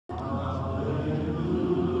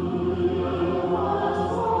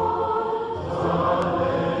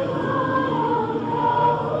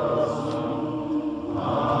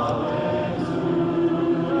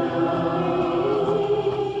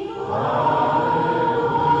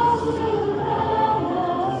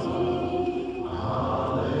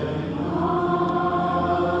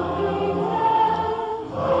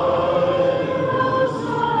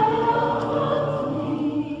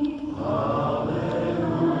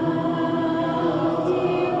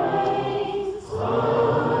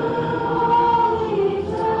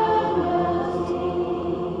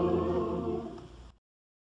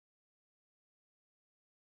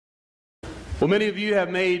Well, many of you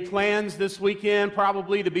have made plans this weekend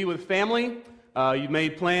probably to be with family. You've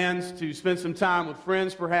made plans to spend some time with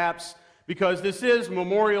friends perhaps, because this is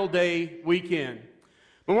Memorial Day weekend.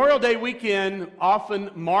 Memorial Day weekend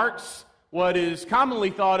often marks what is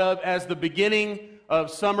commonly thought of as the beginning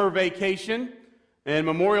of summer vacation. And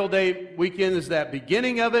Memorial Day weekend is that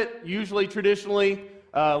beginning of it. Usually, traditionally,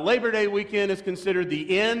 Labor Day weekend is considered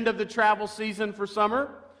the end of the travel season for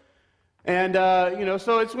summer. And,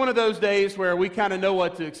 so it's one of those days where we kind of know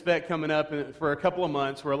what to expect coming up for a couple of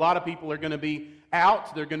months, where a lot of people are going to be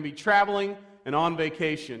out, they're going to be traveling and on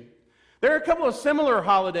vacation. There are a couple of similar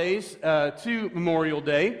holidays to Memorial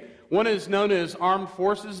Day. One is known as Armed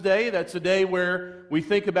Forces Day. That's a day where we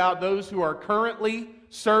think about those who are currently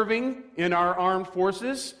serving in our armed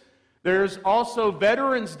forces. There's also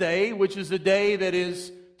Veterans Day, which is a day that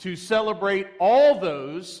is to celebrate all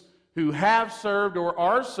those who have served or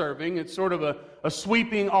are serving. It's sort of a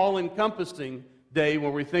sweeping, all-encompassing day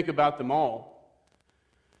where we think about them all.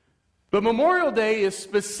 But Memorial Day is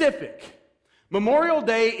specific. Memorial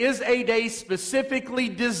Day is a day specifically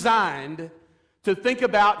designed to think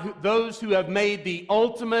about those who have made the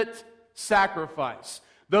ultimate sacrifice,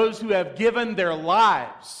 those who have given their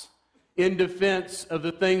lives in defense of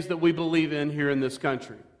the things that we believe in here in this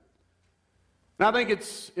country. And I think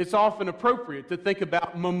it's often appropriate to think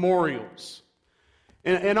about memorials.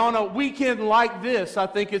 And on a weekend like this, I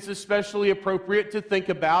think it's especially appropriate to think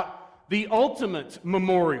about the ultimate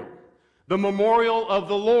memorial, the memorial of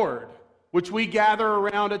the Lord, which we gather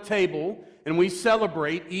around a table and we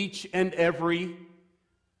celebrate each and every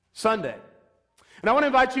Sunday. And I want to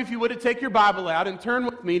invite you, if you would, to take your Bible out and turn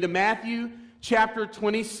with me to Matthew chapter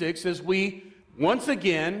 26 as we once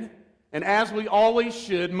again, and as we always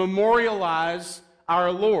should, memorialize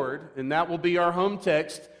our Lord, and that will be our home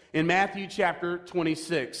text in Matthew chapter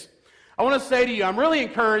 26. I want to say to you, I'm really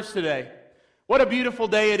encouraged today. What a beautiful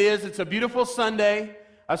day it is. It's a beautiful Sunday.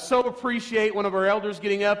 I so appreciate one of our elders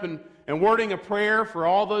getting up and wording a prayer for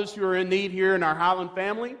all those who are in need here in our Highland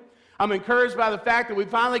family. I'm encouraged by the fact that we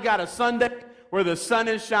finally got a Sunday where the sun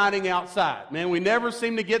is shining outside. Man, we never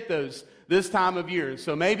seem to get those this time of year.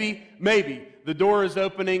 So maybe the door is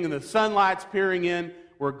opening and the sunlight's peering in.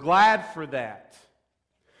 We're glad for that.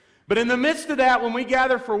 But in the midst of that, when we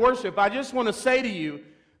gather for worship, I just want to say to you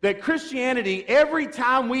that Christianity, every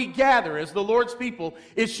time we gather as the Lord's people,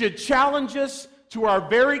 it should challenge us to our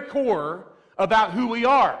very core about who we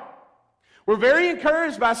are. We're very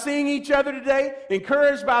encouraged by seeing each other today,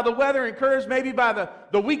 encouraged by the weather, encouraged maybe by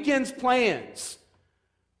the weekend's plans.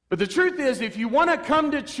 But the truth is, if you want to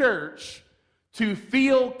come to church to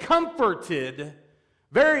feel comforted,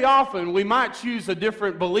 very often we might choose a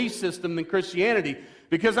different belief system than Christianity.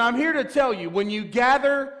 Because I'm here to tell you, when you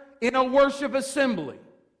gather in a worship assembly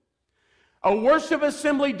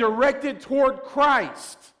directed toward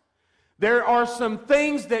Christ, there are some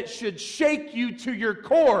things that should shake you to your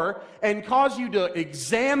core and cause you to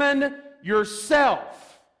examine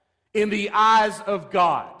yourself in the eyes of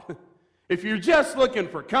God. If you're just looking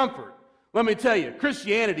for comfort, let me tell you,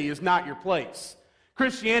 Christianity is not your place.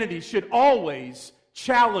 Christianity should always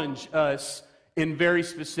challenge us in very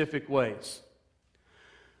specific ways.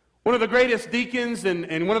 One of the greatest deacons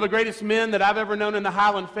and one of the greatest men that I've ever known in the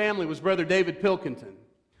Highland family was Brother David Pilkington.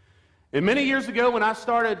 And many years ago when I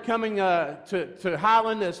started coming to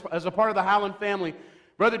Highland as a part of the Highland family,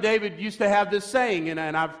 Brother David used to have this saying, and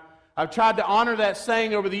I've tried to honor that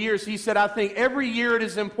saying over the years. He said, I think every year it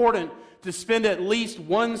is important to spend at least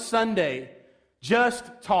one Sunday just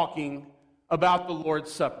talking about the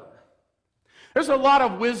Lord's Supper. There's a lot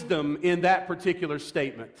of wisdom in that particular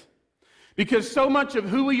statement, because so much of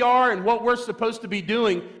who we are and what we're supposed to be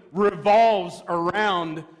doing revolves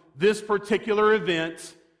around this particular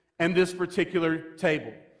event and this particular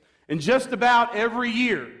table. And just about every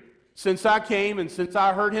year since I came and since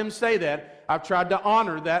I heard him say that, I've tried to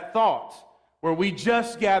honor that thought, where we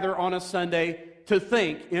just gather on a Sunday to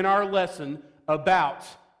think in our lesson about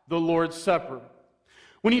the Lord's Supper.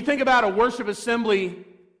 When you think about a worship assembly,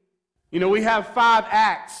 we have 5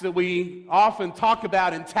 acts that we often talk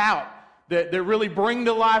about and tout that really bring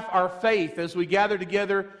to life our faith as we gather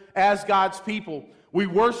together as God's people. We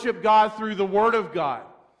worship God through the Word of God.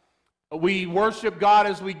 We worship God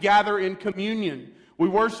as we gather in communion. We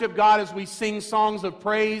worship God as we sing songs of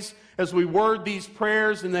praise, as we word these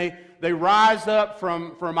prayers, and they rise up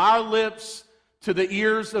from our lips to the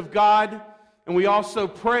ears of God. And we also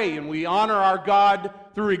pray and we honor our God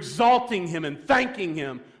through exalting Him and thanking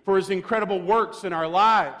Him for His incredible works in our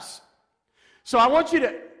lives. So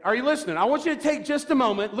are you listening? I want you to take just a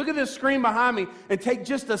moment, look at this screen behind me, and take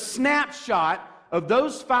just a snapshot of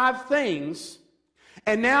those 5 things.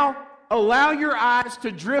 And now allow your eyes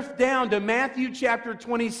to drift down to Matthew chapter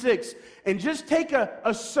 26 and just take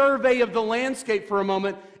a survey of the landscape for a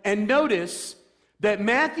moment and notice that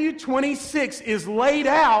Matthew 26 is laid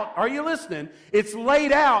out, are you listening? It's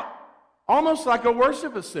laid out almost like a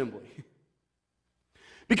worship assembly.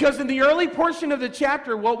 Because in the early portion of the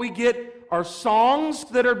chapter, what we get are songs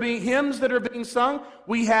that are being, hymns that are being sung.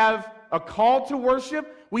 We have a call to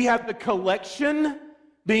worship. We have the collection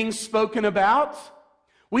being spoken about.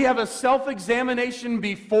 We have a self-examination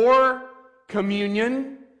before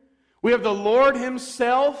communion. We have the Lord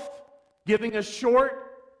Himself giving a short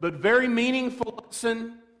but very meaningful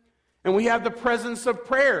lesson. And we have the presence of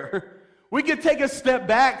prayer. We could take a step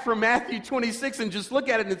back from Matthew 26 and just look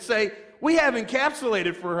at it and say, we have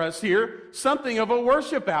encapsulated for us here something of a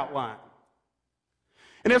worship outline.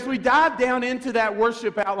 And as we dive down into that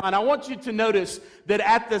worship outline, I want you to notice that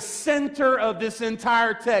at the center of this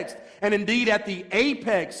entire text, and indeed at the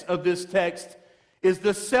apex of this text, is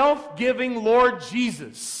the self-giving Lord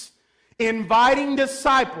Jesus inviting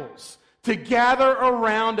disciples to gather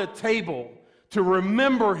around a table to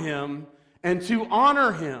remember Him and to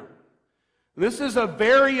honor Him. This is a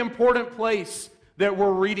very important place that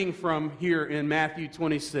we're reading from here in Matthew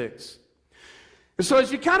 26. And so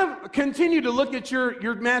as you kind of continue to look at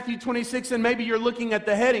your Matthew 26 and maybe you're looking at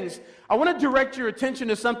the headings, I want to direct your attention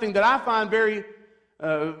to something that I find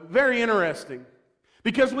very interesting.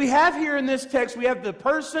 Because we have here in this text, we have the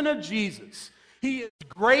person of Jesus. He is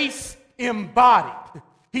grace embodied.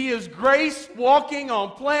 He is grace walking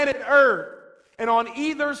on planet Earth. And on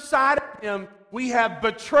either side of Him, we have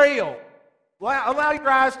betrayal. Allow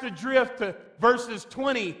your eyes to drift to verses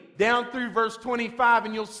 20 down through verse 25,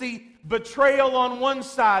 and you'll see betrayal on one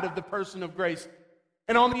side of the person of grace.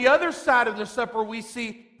 And on the other side of the supper, we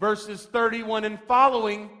see verses 31 and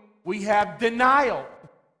following, we have denial.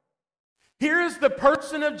 Here is the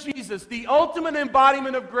person of Jesus, the ultimate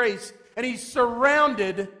embodiment of grace, and He's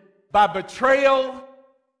surrounded by betrayal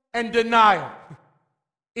and denial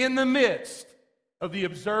in the midst of the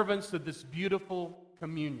observance of this beautiful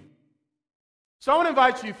communion. So I want to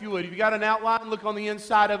invite you, if you would, if you got an outline, look on the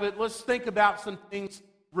inside of it. Let's think about some things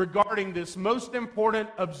regarding this most important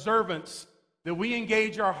observance that we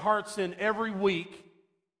engage our hearts in every week.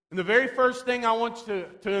 And the very first thing I want to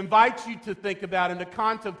invite you to think about and to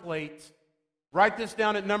contemplate, write this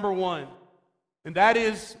down at number 1, and that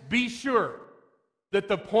is, be sure that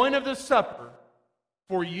the point of the supper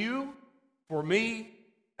for you, for me,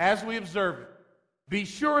 as we observe it, be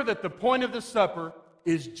sure that the point of the supper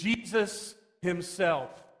is Jesus Himself.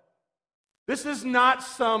 This is not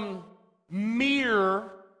some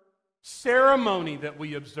mere ceremony that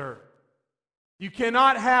we observe. You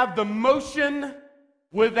cannot have the motion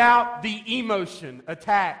without the emotion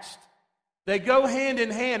attached. They go hand in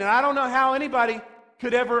hand, and I don't know how anybody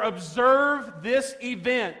could ever observe this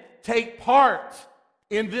event, take part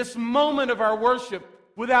in this moment of our worship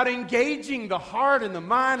without engaging the heart and the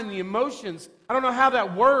mind and the emotions. I don't know how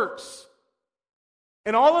that works.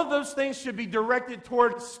 And all of those things should be directed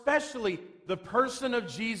toward especially the person of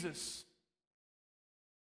Jesus.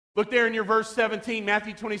 Look there in your verse 17,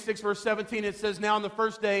 Matthew 26, verse 17, it says, "Now on the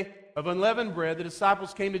first day of unleavened bread, the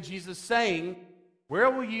disciples came to Jesus saying, 'Where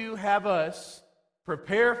will you have us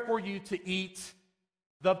prepare for you to eat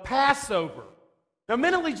the Passover?'" Now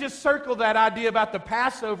mentally just circle that idea about the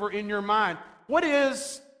Passover in your mind. What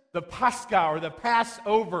is the Pascha or the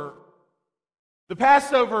Passover? The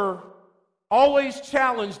Passover always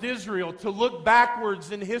challenged Israel to look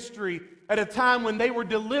backwards in history at a time when they were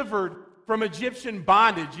delivered from Egyptian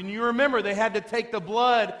bondage. And you remember they had to take the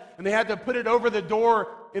blood and they had to put it over the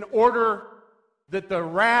door in order that the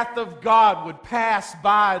wrath of God would pass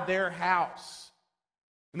by their house.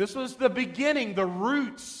 And this was the beginning, the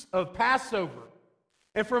roots of Passover.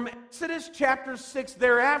 And from Exodus chapter 6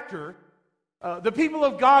 thereafter, the people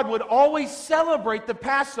of God would always celebrate the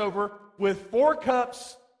Passover with 4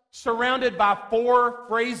 cups surrounded by 4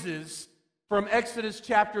 phrases from Exodus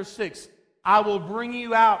chapter 6. I will bring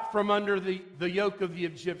you out from under the yoke of the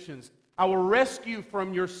Egyptians. I will rescue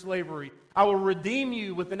from your slavery. I will redeem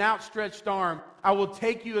you with an outstretched arm. I will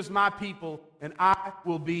take you as my people, and I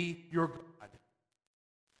will be your God.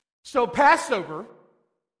 So Passover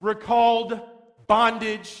recalled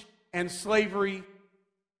bondage and slavery.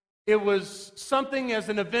 It was something as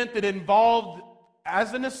an event that involved,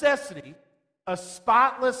 as a necessity, a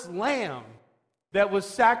spotless lamb that was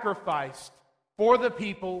sacrificed for the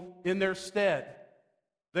people in their stead.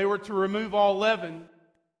 They were to remove all leaven.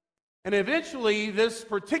 And eventually, this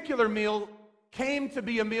particular meal came to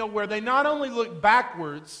be a meal where they not only looked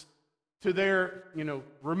backwards to their,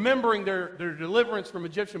 remembering their deliverance from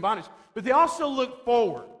Egyptian bondage, but they also looked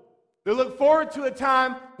forward. They looked forward to a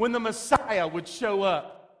time when the Messiah would show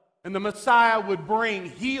up and the Messiah would bring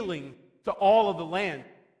healing to all of the land.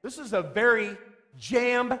 This is a very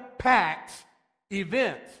jam-packed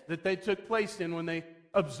event that they took place in when they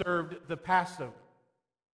observed the Passover.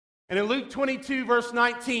 And in Luke 22, verse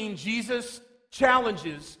 19, Jesus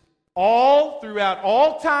challenges all throughout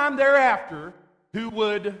all time thereafter who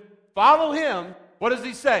would follow him. What does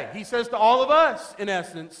he say? He says to all of us, in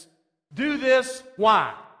essence, do this,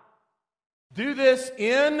 why? Do this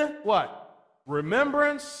in what?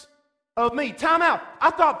 Remembrance of me. Time out.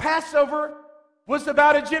 I thought Passover was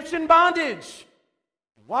about Egyptian bondage.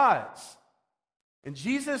 It was. And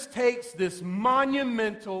Jesus takes this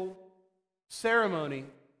monumental ceremony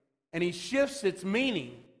and he shifts its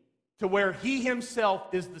meaning to where he himself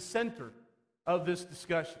is the center of this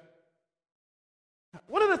discussion.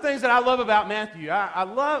 One of the things that I love about Matthew, I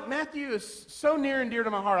love Matthew is so near and dear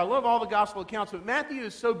to my heart. I love all the gospel accounts, but Matthew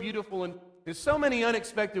is so beautiful and in so many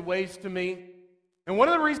unexpected ways to me. And one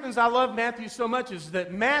of the reasons I love Matthew so much is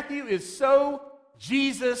that Matthew is so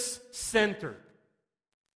Jesus-centered.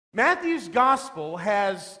 Matthew's gospel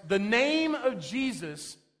has the name of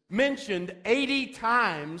Jesus mentioned 80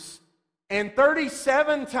 times and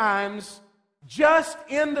 37 times just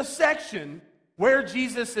in the section where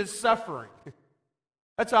Jesus is suffering.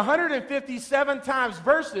 That's 157 times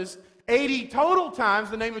versus 80 total times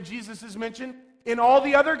the name of Jesus is mentioned in all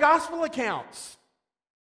the other gospel accounts.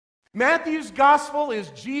 Matthew's gospel is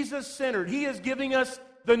Jesus-centered. He is giving us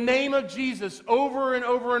the name of Jesus over and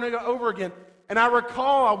over and over again. And I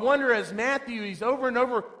wonder as Matthew, he's over and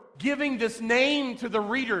over giving this name to the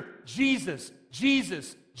reader, Jesus,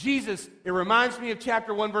 Jesus, Jesus. It reminds me of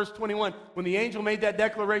chapter 1, verse 21, when the angel made that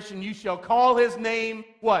declaration, you shall call his name,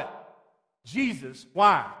 what? Jesus.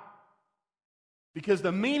 Why? Because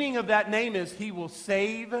the meaning of that name is he will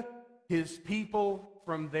save his people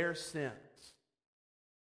from their sins.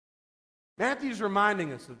 Matthew's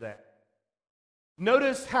reminding us of that.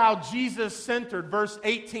 Notice how Jesus-centered verse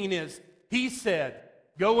 18 is. He said,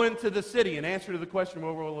 go into the city, in answer to the question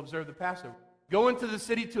where we'll observe the Passover. Go into the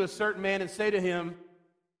city to a certain man and say to him,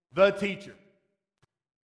 the teacher.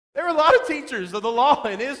 There are a lot of teachers of the law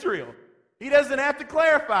in Israel. He doesn't have to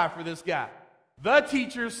clarify for this guy. The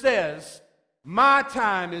teacher says, my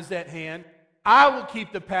time is at hand. I will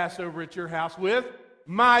keep the Passover at your house with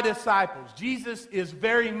my disciples. Jesus is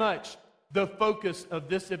very much the focus of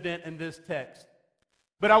this event and this text.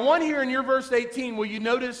 But I want here in your verse 18, will you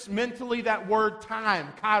notice mentally that word time,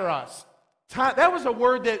 kairos. Time, that was a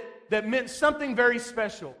word that meant something very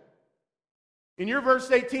special. In your verse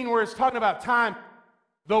 18 where it's talking about time,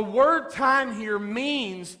 the word time here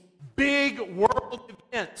means big world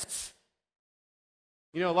events.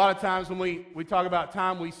 You know, a lot of times when we talk about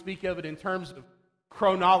time, we speak of it in terms of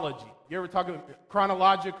chronology. You ever talk about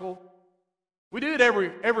chronological? We do it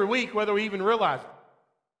every week, whether we even realize it.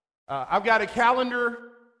 I've got a calendar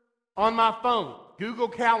on my phone, Google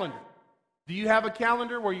Calendar. Do you have a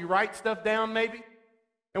calendar where you write stuff down maybe?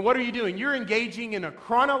 And what are you doing? You're engaging in a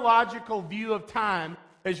chronological view of time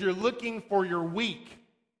as you're looking for your week.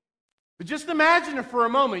 But just imagine it for a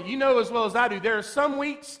moment. You know as well as I do, there are some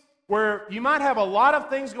weeks where you might have a lot of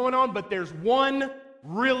things going on, but there's one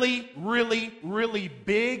really, really, really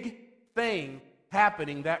big thing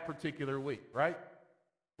happening that particular week, right?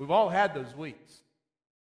 We've all had those weeks.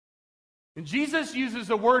 And Jesus uses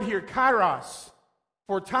a word here, kairos,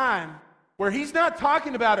 for time, where he's not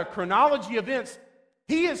talking about a chronology of events.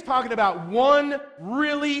 He is talking about one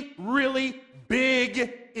really, really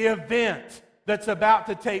big event that's about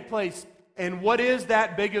to take place. And what is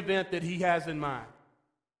that big event that he has in mind?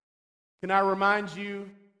 Can I remind you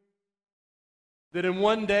that in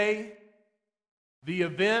one day, the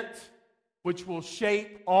event which will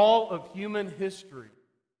shape all of human history,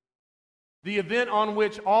 the event on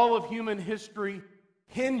which all of human history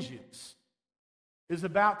hinges, is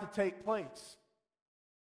about to take place.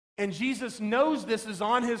 And Jesus knows this is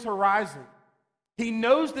on his horizon. He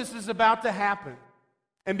knows this is about to happen.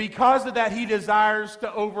 And because of that, he desires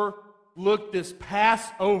to overlook this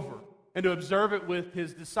Passover and to observe it with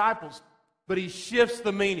his disciples. But he shifts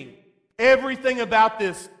the meaning. Everything about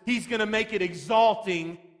this, he's going to make it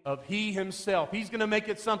exalting of he himself. He's going to make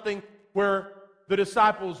it something where the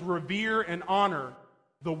disciples revere and honor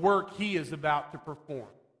the work he is about to perform.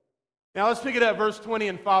 Now let's pick it up, verse 20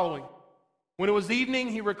 and following. When it was evening,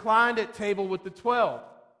 he reclined at table with the 12.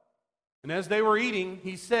 And as they were eating,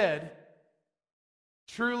 he said,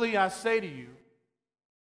 truly I say to you,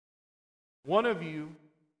 one of you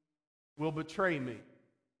will betray me.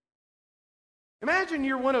 Imagine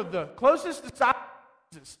you're one of the closest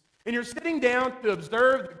disciples, and you're sitting down to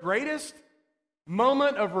observe the greatest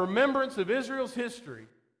moment of remembrance of Israel's history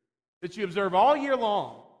that you observe all year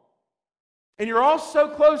long. And you're all so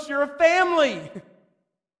close, you're a family.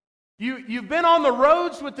 You've been on the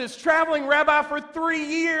roads with this traveling rabbi for 3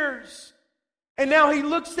 years. And now he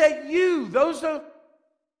looks at you, those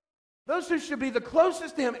who should be the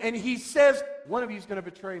closest to him, and he says, one of you is going to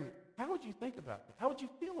betray me. How would you think about that? How would you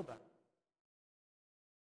feel about it?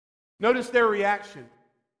 Notice their reaction.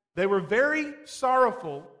 They were very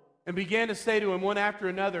sorrowful and began to say to him one after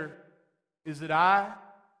another, "Is it I,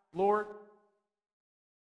 Lord?"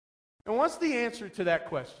 And what's the answer to that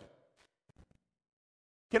question?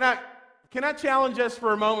 Can I challenge us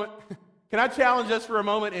for a moment? Can I challenge us for a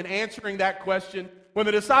moment in answering that question? When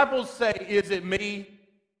the disciples say, "Is it me?"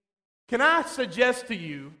 Can I suggest to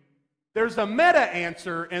you there's a meta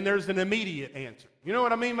answer and there's an immediate answer. You know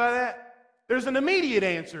what I mean by that? There's an immediate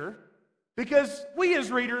answer because we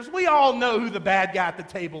as readers, we all know who the bad guy at the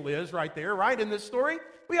table is right there, right, in this story.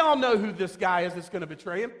 We all know who this guy is that's going to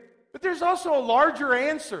betray him. But there's also a larger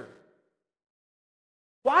answer.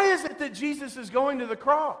 Why is it that Jesus is going to the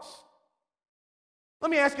cross?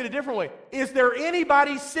 Let me ask it a different way. Is there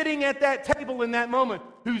anybody sitting at that table in that moment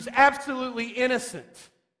who's absolutely innocent?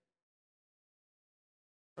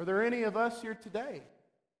 Are there any of us here today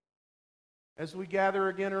as we gather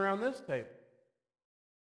again around this table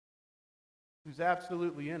who's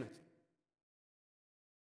absolutely innocent?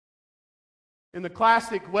 In the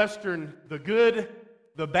classic Western, The Good,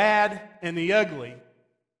 the Bad, and the Ugly,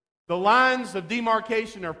 the lines of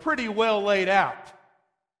demarcation are pretty well laid out.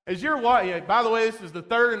 As you're watching, by the way, this is the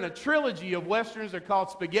third in a trilogy of Westerns. They're called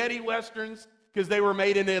spaghetti Westerns because they were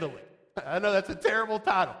made in Italy. I know that's a terrible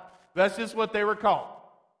title. That's just what they were called.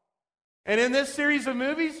 And in this series of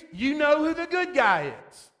movies, you know who the good guy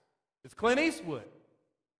is. It's Clint Eastwood.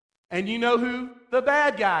 And you know who the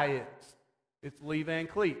bad guy is. It's Lee Van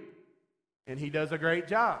Cleef. And he does a great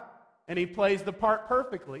job. And he plays the part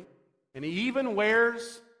perfectly. And he even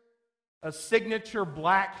wears a signature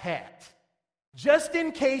black hat, just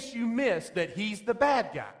in case you miss that he's the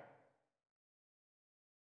bad guy.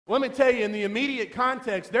 Let me tell you, in the immediate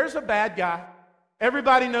context, there's a bad guy.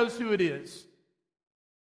 Everybody knows who it is.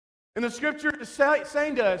 And the scripture is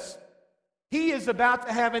saying to us, he is about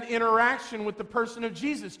to have an interaction with the person of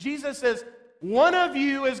Jesus. Jesus says, one of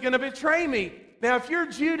you is going to betray me. Now, if you're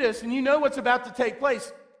Judas and you know what's about to take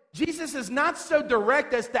place, Jesus is not so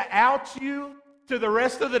direct as to out you to the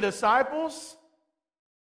rest of the disciples,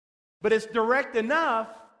 but it's direct enough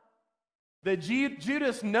that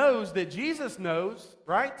Judas knows that Jesus knows,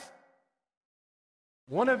 right?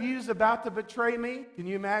 One of you is about to betray me. Can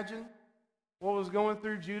you imagine what was going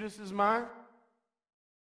through Judas's mind?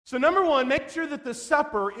 So number one, make sure that the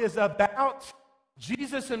supper is about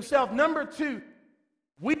Jesus himself. Number two,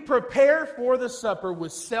 we prepare for the supper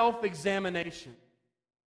with self-examination.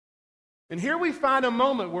 And here we find a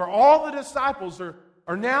moment where all the disciples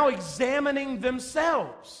are now examining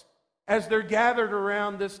themselves as they're gathered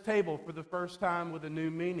around this table for the first time with a new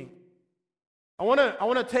meaning. I want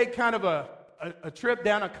to take kind of a trip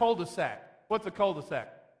down a cul-de-sac. What's a cul-de-sac?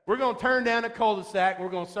 We're going to turn down a cul-de-sac. We're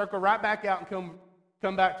going to circle right back out and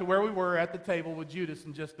come back to where we were at the table with Judas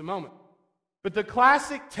in just a moment. But the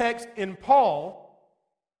classic text in Paul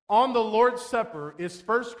on the Lord's Supper is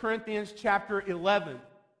 1 Corinthians chapter 11.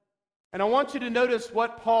 And I want you to notice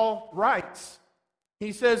what Paul writes.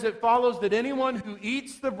 He says, it follows that anyone who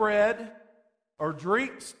eats the bread or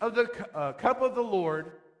drinks of the cup of the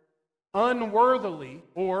Lord unworthily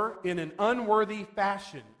or in an unworthy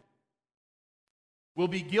fashion will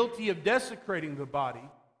be guilty of desecrating the body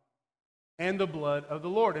and the blood of the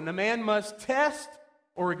Lord. And a man must test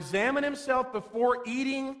or examine himself before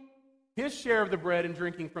eating his share of the bread and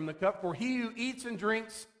drinking from the cup. For he who eats and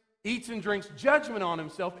drinks judgment on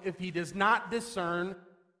himself if he does not discern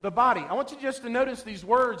the body. I want you just to notice these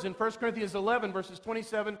words in 1 Corinthians 11, verses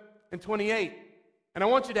 27 and 28. And I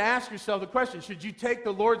want you to ask yourself the question, should you take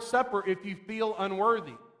the Lord's Supper if you feel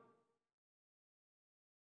unworthy?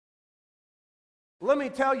 Let me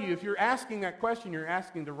tell you, if you're asking that question, you're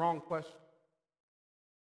asking the wrong question.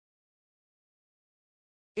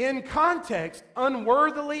 In context,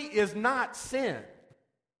 unworthily is not sin.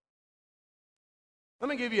 Let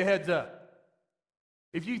me give you a heads up.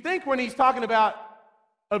 If you think when he's talking about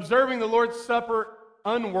observing the Lord's Supper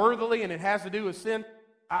unworthily and it has to do with sin,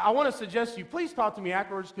 I want to suggest to you, please talk to me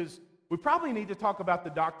afterwards because we probably need to talk about the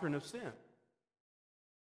doctrine of sin.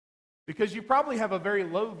 Because you probably have a very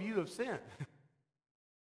low view of sin.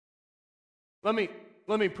 Let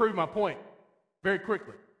me prove my point very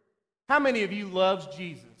quickly. How many of you loves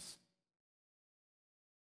Jesus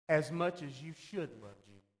as much as you should love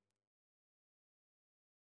Jesus?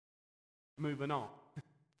 moving on.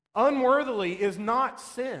 Unworthily is not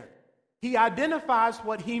sin. He identifies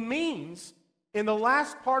what he means in the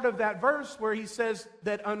last part of that verse where he says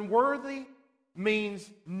that unworthy means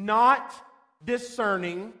not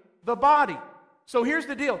discerning the body. So here's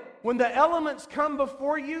the deal. When the elements come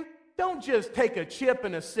before you, don't just take a chip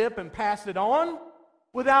and a sip and pass it on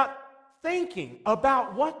without thinking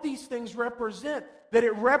about what these things represent. That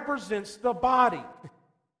it represents the body.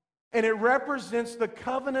 And it represents the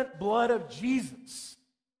covenant blood of Jesus.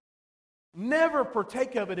 Never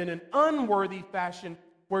partake of it in an unworthy fashion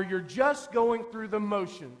where you're just going through the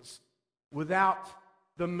motions without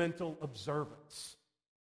the mental observance.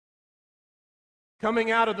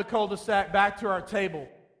 Coming out of the cul-de-sac back to our table,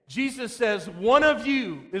 Jesus says, one of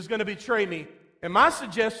you is going to betray me. And my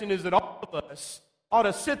suggestion is that all of us ought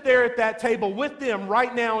to sit there at that table with them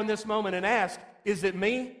right now in this moment and ask, is it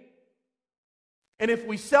me? And if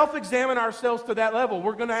we self-examine ourselves to that level,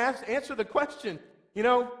 we're going to answer the question, you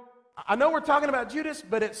know, I know we're talking about Judas,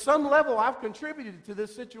 but at some level I've contributed to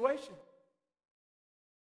this situation.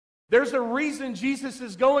 There's a reason Jesus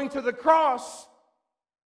is going to the cross.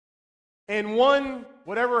 And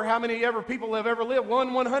how many ever people have ever lived,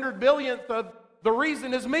 1/100 billionth of the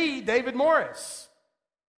reason is me, David Morris.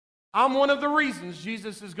 I'm one of the reasons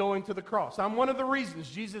Jesus is going to the cross. I'm one of the reasons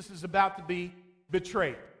Jesus is about to be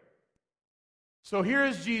betrayed. So here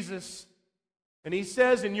is Jesus, and he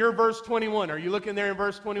says in your verse 21, are you looking there in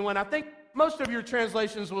verse 21? I think most of your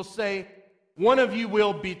translations will say, one of you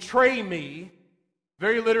will betray me.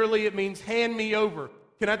 Very literally, it means hand me over.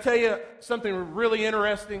 Can I tell you something really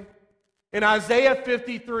interesting? In Isaiah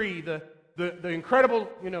 53, the incredible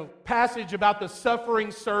passage about the suffering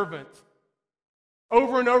servant,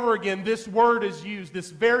 over and over again, this word is used, this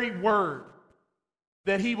very word,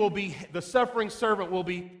 that the suffering servant will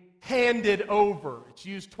be handed over. It's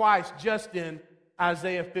used twice just in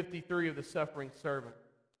Isaiah 53 of the suffering servant.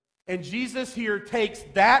 And Jesus here takes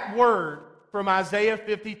that word from Isaiah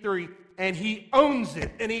 53 and he owns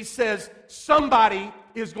it. And he says, somebody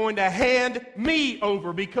is going to hand me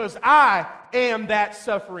over because I am that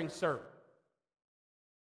suffering servant.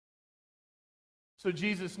 So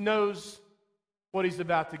Jesus knows what he's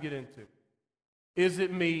about to get into. Is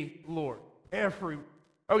it me, Lord?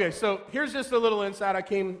 Okay, so here's just a little insight I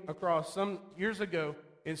came across some years ago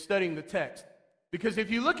in studying the text. Because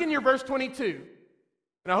if you look in your verse 22,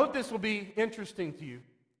 and I hope this will be interesting to you,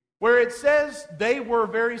 where it says they were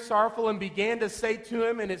very sorrowful and began to say to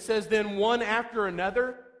him, and it says then one after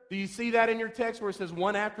another. Do you see that in your text where it says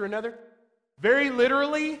one after another? Very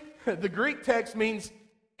literally, the Greek text means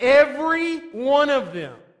every one of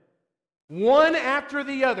them, one after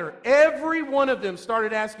the other, every one of them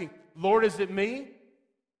started asking, Lord, is it me?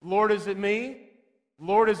 Lord, is it me?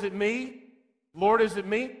 Lord, is it me? Lord, is it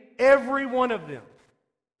me? Every one of them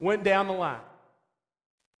went down the line.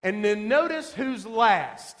 And then notice who's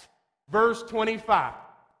last. Verse 25.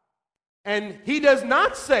 And he does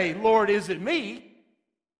not say, Lord, is it me?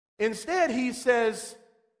 Instead, he says,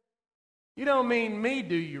 you don't mean me,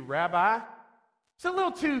 do you, Rabbi? It's a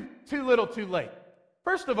little too little too late.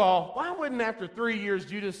 First of all, why wouldn't after 3 years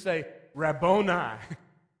Judas say, Rabboni,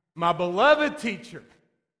 my beloved teacher?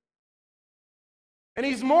 And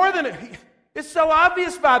he's more than it's so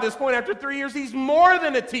obvious by this point, after 3 years, he's more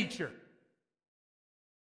than a teacher.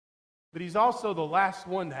 But he's also the last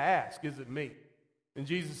one to ask, is it me? And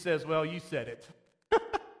Jesus says, well, you said it.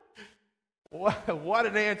 What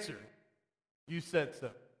an answer. You said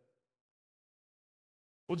so.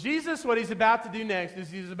 Well, Jesus, what he's about to do next is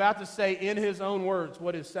he's about to say in his own words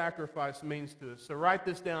what his sacrifice means to us. So write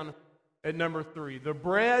this down at number 3. The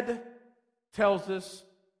bread tells us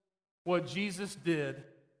what Jesus did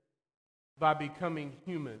by becoming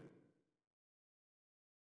human.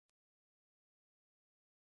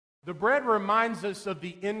 The bread reminds us of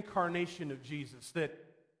the incarnation of Jesus, that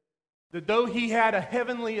though he had a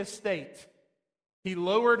heavenly estate, he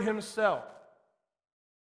lowered himself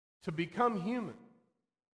to become human.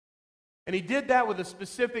 And he did that with a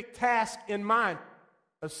specific task in mind,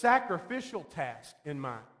 a sacrificial task in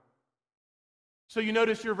mind. So you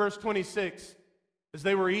notice your verse 26. As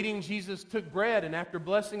they were eating, Jesus took bread and after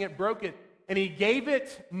blessing it, broke it, and he gave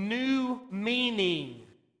it new meaning.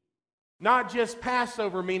 Not just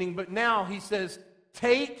Passover meaning, but now he says,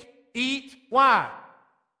 take, eat. Why?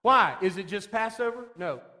 Why? Is it just Passover?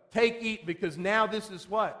 No. Take, eat, because now this is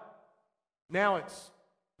what? Now it's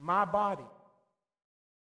my body.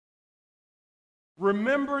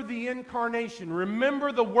 Remember the incarnation.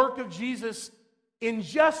 Remember the work of Jesus in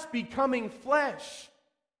just becoming flesh.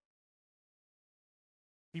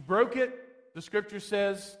 He broke it, the scripture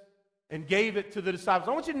says, and gave it to the disciples.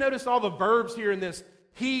 I want you to notice all the verbs here in this.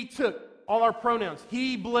 He took. all our pronouns.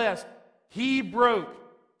 He blessed, He broke,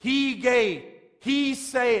 He gave, He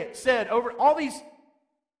said. Over all these,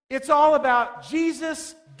 it's all about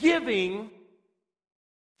Jesus giving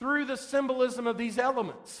through the symbolism of these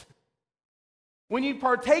elements. When you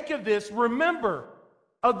partake of this, remember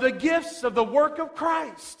of the gifts of the work of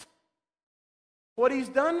Christ, what He's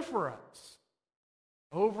done for us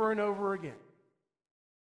over and over again.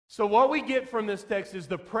 So what we get from this text is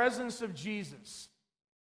the presence of Jesus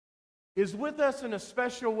is with us in a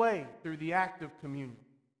special way through the act of communion.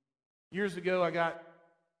 Years ago, I got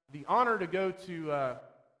the honor to go to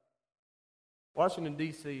Washington,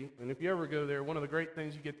 D.C., and if you ever go there, one of the great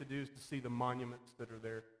things you get to do is to see the monuments that are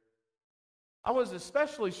there. I was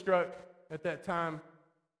especially struck at that time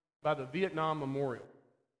by the Vietnam Memorial.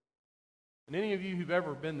 And any of you who've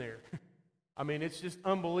ever been there, I mean, it's just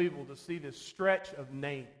unbelievable to see this stretch of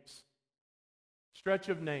names.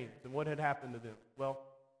 And what had happened to them. Well,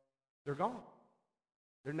 they're gone.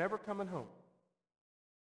 They're never coming home.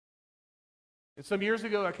 And some years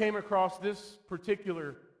ago, I came across this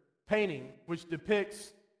particular painting, which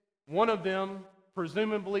depicts one of them,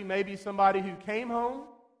 presumably maybe somebody who came home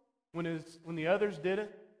when the others didn't.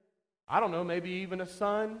 I don't know, maybe even a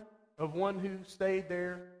son of one who stayed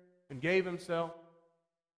there and gave himself.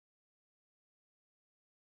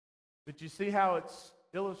 But you see how it's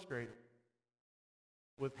illustrated.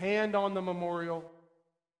 With hand on the memorial,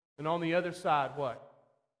 and on the other side, what?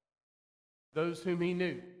 Those whom he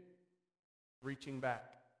knew, reaching back.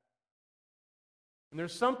 And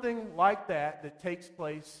there's something like that takes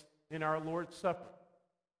place in our Lord's Supper.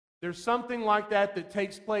 There's something like that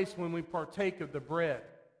takes place when we partake of the bread.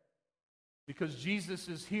 Because Jesus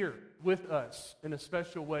is here with us in a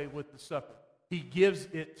special way with the supper. He gives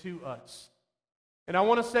it to us. And I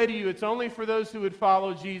want to say to you, it's only for those who would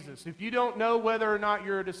follow Jesus. If you don't know whether or not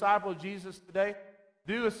you're a disciple of Jesus today,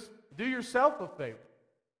 do yourself a favor.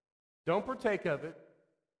 Don't partake of it,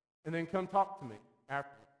 and then come talk to me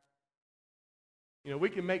afterwards. You know, we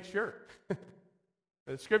can make sure.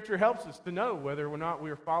 The Scripture helps us to know whether or not we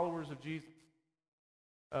are followers of Jesus.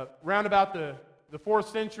 Round about the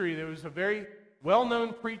 4th century, there was a very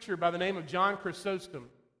well-known preacher by the name of John Chrysostom.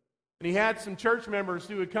 And he had some church members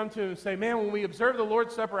who would come to him and say, man, when we observe the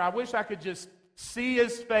Lord's Supper, I wish I could just see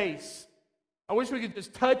his face. I wish we could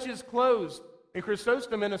just touch his clothes. And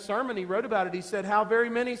Chrysostom, in a sermon he wrote about it, he said, how very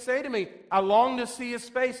many say to me, I long to see his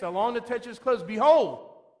face, I long to touch his clothes. Behold,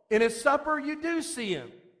 in his supper you do see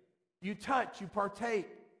him. You touch, you partake.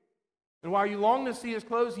 And while you long to see his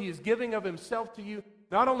clothes, he is giving of himself to you,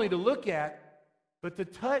 not only to look at, but to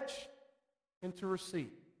touch and to receive.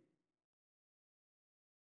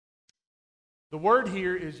 The word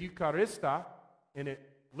here is eucharista, and it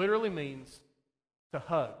literally means to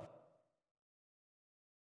hug.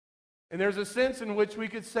 And there's a sense in which we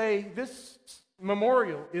could say this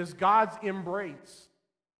memorial is God's embrace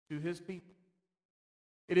to His people.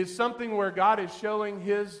 It is something where God is showing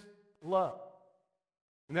His love.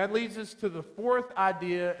 And that leads us to the 4th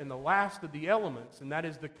idea and the last of the elements, and that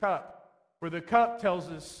is the cup, where the cup tells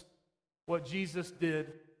us what Jesus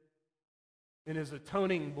did in His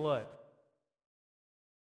atoning blood.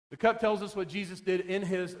 The cup tells us what Jesus did in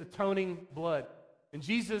His atoning blood. And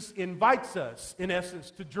Jesus invites us, in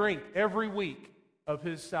essence, to drink every week of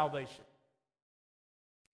His salvation.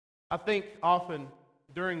 I think often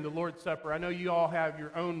during the Lord's Supper, I know you all have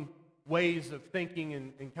your own ways of thinking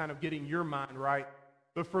and kind of getting your mind right.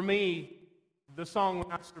 But for me, the song,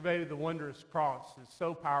 When I Survey the Wondrous Cross, is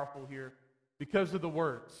so powerful here because of the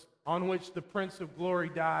words, on which the Prince of Glory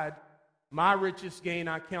died. My richest gain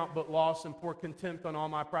I count but loss, and pour contempt on all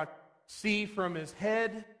my pride. See from His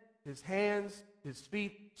head, His hands, His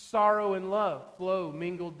feet, sorrow and love flow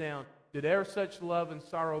mingled down. Did e'er such love and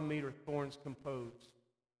sorrow meet, or thorns compose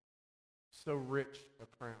so rich a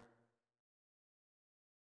crown?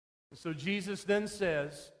 And so Jesus then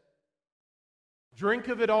says, drink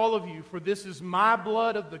of it, all of you, for this is my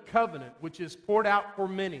blood of the covenant, which is poured out for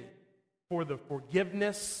many for the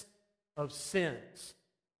forgiveness of sins.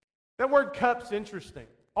 That word cup's interesting.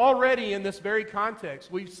 Already in this very context,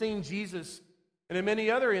 we've seen Jesus, and in many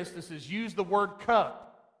other instances, use the word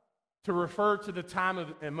cup to refer to the time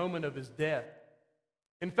of and moment of His death.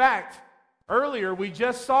 In fact, earlier we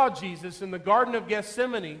just saw Jesus in the Garden of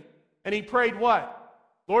Gethsemane, and He prayed what?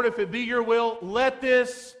 Lord, if it be your will, let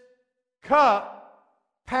this cup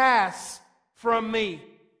pass from me.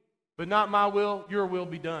 But not my will, your will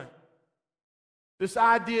be done. This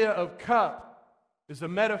idea of cup is a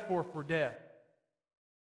metaphor for death.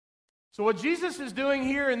 So what Jesus is doing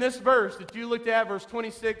here in this verse that you looked at, verse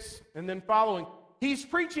 26 and then following, He's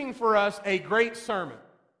preaching for us a great sermon.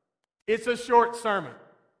 It's a short sermon.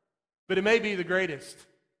 but it may be the greatest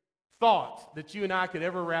thought that you and I could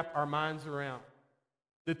ever wrap our minds around.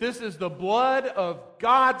 That this is the blood of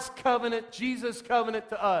God's covenant, Jesus' covenant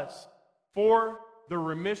to us, for the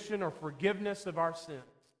remission or forgiveness of our sins.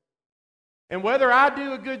 And whether I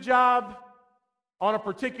do a good job on a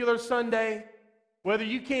particular Sunday, whether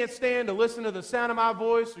you can't stand to listen to the sound of my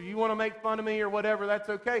voice or you want to make fun of me or whatever, that's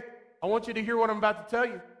okay. I want you to hear what I'm about to tell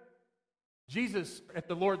you. Jesus at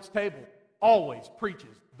the Lord's table always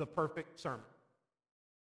preaches the perfect sermon.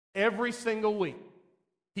 Every single week,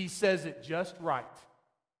 he says it just right.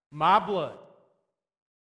 My blood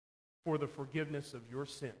for the forgiveness of your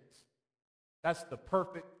sins. That's the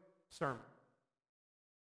perfect sermon.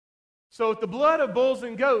 So if the blood of bulls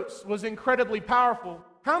and goats was incredibly powerful,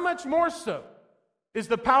 how much more so is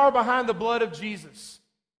the power behind the blood of Jesus?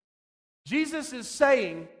 Jesus is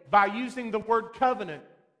saying, by using the word covenant,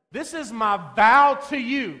 this is my vow to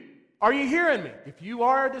you. Are you hearing me? If you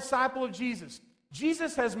are a disciple of Jesus,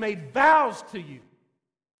 Jesus has made vows to you.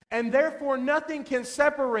 And therefore nothing can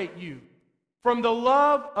separate you from the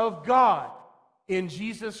love of God in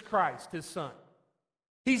Jesus Christ, His Son.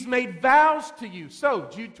 He's made vows to you. So,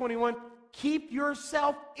 Jude 21, keep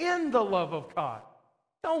yourself in the love of God.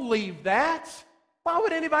 Don't leave that. Why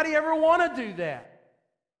would anybody ever want to do that?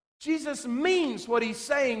 Jesus means what He's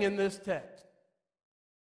saying in this text.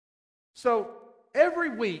 So, every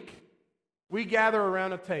week, we gather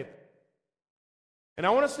around a table. And I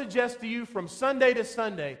want to suggest to you from Sunday to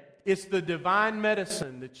Sunday, it's the divine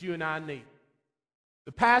medicine that you and I need.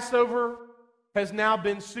 The Passover has now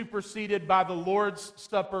been superseded by the Lord's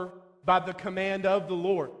Supper, by the command of the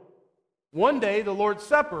Lord. One day, the Lord's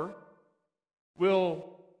Supper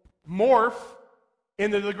will morph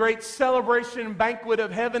into the great celebration banquet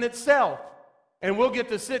of heaven itself. And we'll get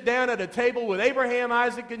to sit down at a table with Abraham,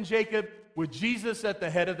 Isaac, and Jacob, with Jesus at the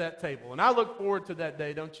head of that table. And I look forward to that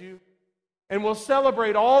day, don't you? And we'll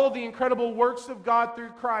celebrate all of the incredible works of God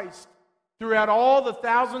through Christ. Throughout all the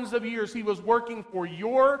thousands of years He was working for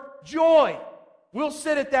your joy. We'll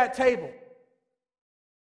sit at that table.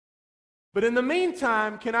 But in the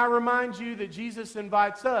meantime, can I remind you that Jesus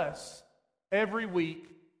invites us every week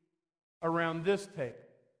around this table?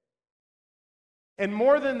 And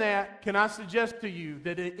more than that, can I suggest to you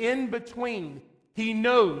that in between, He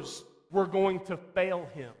knows we're going to fail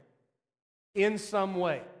Him in some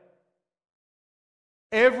way.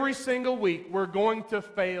 Every single week, we're going to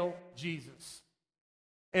fail Jesus.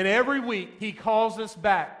 And every week, He calls us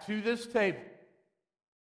back to this table,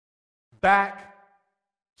 back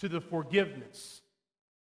to the forgiveness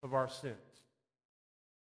of our sins.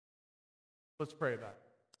 Let's pray about it.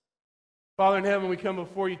 Father in heaven, we come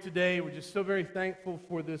before You today. We're just so very thankful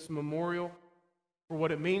for this memorial, for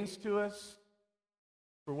what it means to us,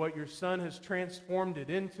 for what Your Son has transformed it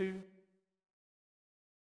into.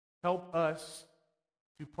 Help us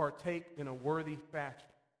to partake in a worthy fashion,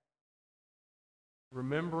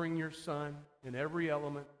 remembering Your Son in every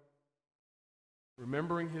element,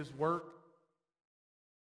 remembering His work,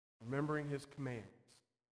 remembering His commands.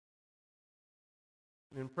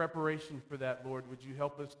 And in preparation for that, Lord, would You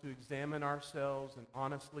help us to examine ourselves and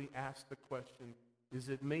honestly ask the question, is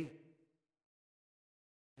it me?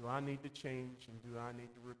 Do I need to change and do I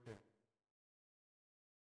need to repent?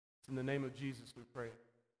 It's in the name of Jesus we pray.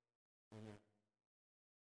 Amen.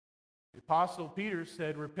 The Apostle Peter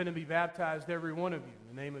said, repent and be baptized, every one of you,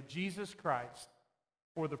 in the name of Jesus Christ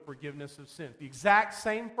for the forgiveness of sins. The exact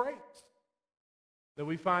same phrase that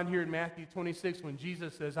we find here in Matthew 26 when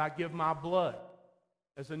Jesus says, I give my blood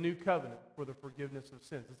as a new covenant for the forgiveness of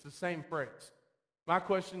sins. It's the same phrase. My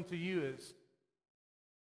question to you is,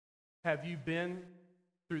 have you been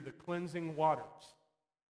through the cleansing waters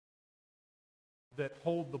that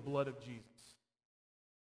hold the blood of Jesus?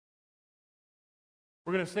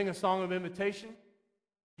 We're going to sing a song of invitation.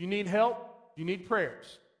 You need help? You need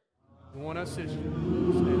prayers. We want to assist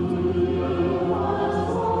you. Stand and sing.